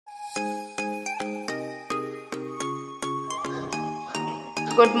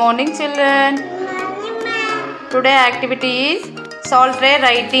Good morning, children. Today activity is salt tray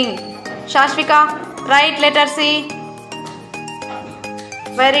writing. Shashvika, write letter C.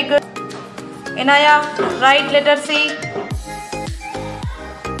 Very good. Inaya, write letter C.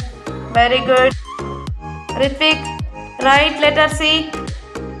 Very good. Ritvik, write letter C.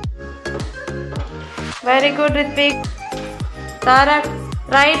 Very good, Ritvik. Tarak,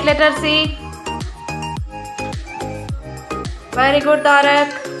 write letter C. Very good, Tarak.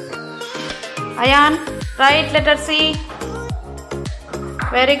 Ayan, write letter C.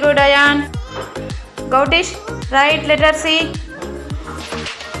 Very good, Ayan. Gautish, write letter C.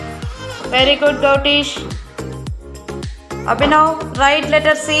 Very good, Gautish. Abhinav, write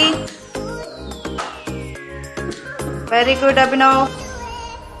letter C. Very good, Abhinav.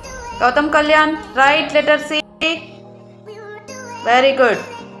 Gautam Kalyan, write letter C. Very good.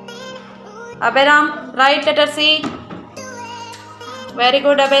 Abhiram, write letter C. Very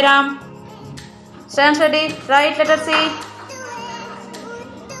good, Abhiram. Stan Shetty, write letter C.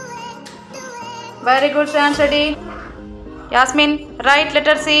 Very good, Stan Shetty. Yasmin, write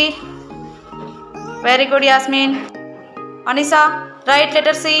letter C. Very good, Yasmin. Anisa, write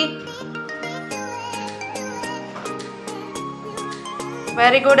letter C.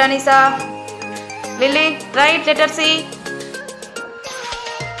 Very good, Anisa. Lily, write letter C.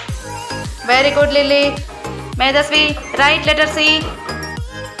 Very good, Lily. Medasvi, write letter C.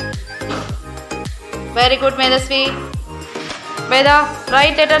 Very good, Medasvi. Veda,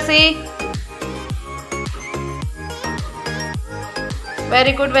 write letter C.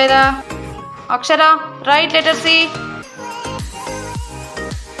 Very good, Veda. Akshara, write letter C.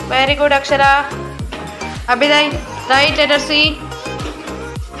 Very good, Akshara. Abhiday, write letter C.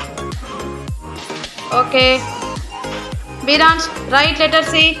 Okay. Viransh, write letter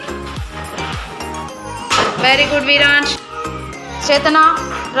C. Very good, Viransh. Chetana,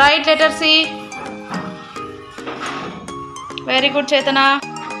 write letter C. Very good, Chetana.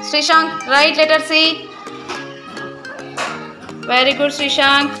 Srishank, write letter C. Very good,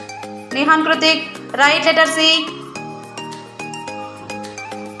 Srishank. Nihan Krutik, write letter C.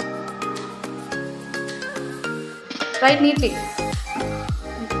 Write neatly.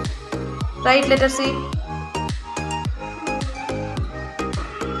 Write letter C.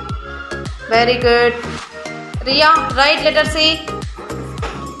 Very good. Riya, write letter C.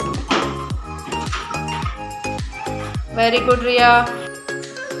 Very good, Riya.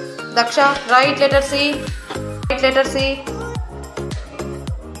 Daksha, write letter C. Write letter C.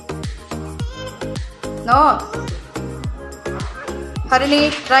 No.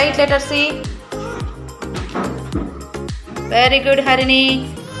 Harini, write letter C. Very good, Harini.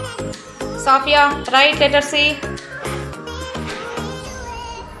 Safia, write letter C.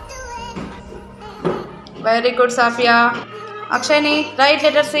 Very good, Safia. Akshani, write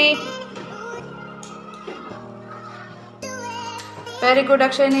letter C. Very good,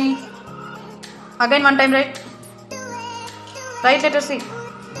 Akshani. Again, one time, write. Write letter C.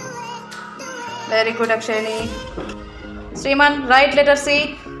 Very good, Akshani. Sriman, write letter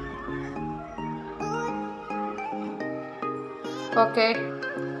C. Okay.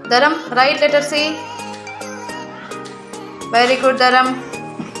 Dharam, write letter C. Very good, Dharam.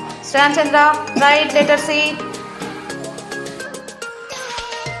 Stan Chandra, write letter C.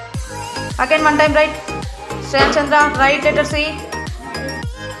 Again, one time, write. Stan Chandra, write letter C.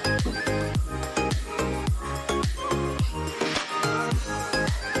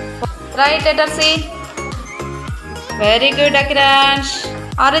 Write letter C. Very good, Akransh.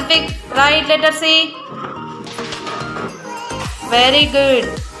 Aritvik, write letter C. Very good.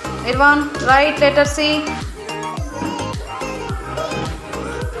 Nirvan, write letter C.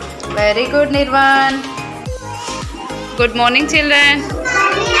 Very good, Nirvan. Good morning, children.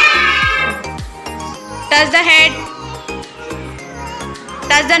 Touch the head.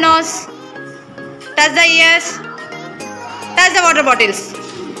 Touch the nose. Touch the ears. Touch the water bottles.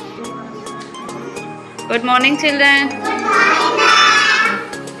 Good morning, children.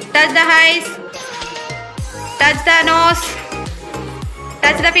 Touch the eyes. Touch the nose.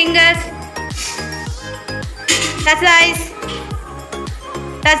 Touch the fingers. Touch the eyes.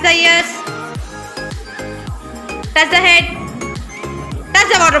 Touch the ears. Touch the head. Touch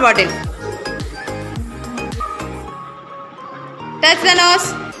the water bottle. Touch the nose.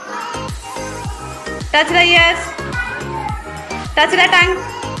 Touch the ears. Touch the tongue.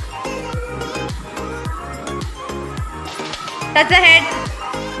 Touch the head.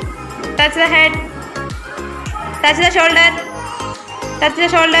 Touch the head. Touch the shoulder. Touch the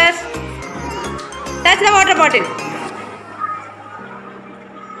shoulders. Touch the water bottle.